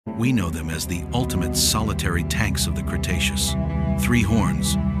We know them as the ultimate solitary tanks of the Cretaceous. 3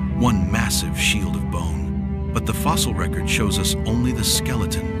 horns, one massive shield of bone. But the fossil record shows us only the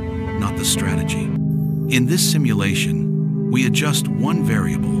skeleton, not the strategy. In this simulation, we adjust one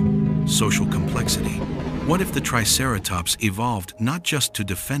variable, social complexity. What if the Triceratops evolved not just to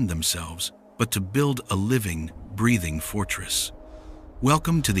defend themselves, but to build a living, breathing fortress?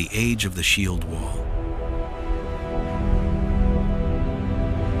 Welcome to the age of the shield wall.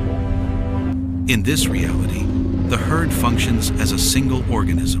 In this reality, the herd functions as a single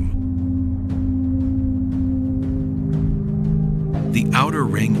organism. The outer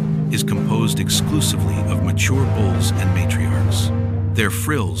ring is composed exclusively of mature bulls and matriarchs. Their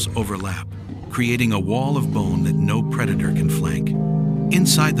frills overlap, creating a wall of bone that no predator can flank.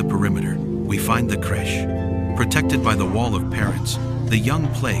 Inside the perimeter, we find the creche. Protected by the wall of parents, the young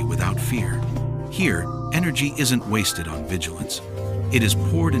play without fear. Here, energy isn't wasted on vigilance. It is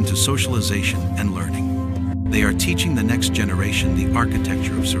poured into socialization and learning. They are teaching the next generation the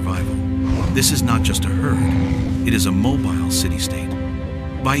architecture of survival. This is not just a herd, it is a mobile city-state.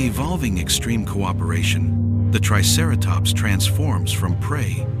 By evolving extreme cooperation, the Triceratops transforms from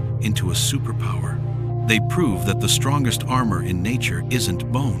prey into a superpower. They prove that the strongest armor in nature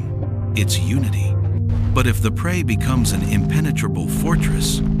isn't bone, it's unity. But if the prey becomes an impenetrable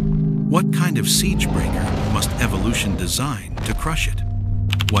fortress, what kind of siege breaker must evolution design to crush it?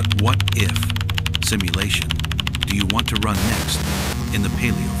 What if simulation do you want to run next in the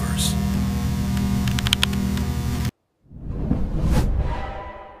Paleo-Verse?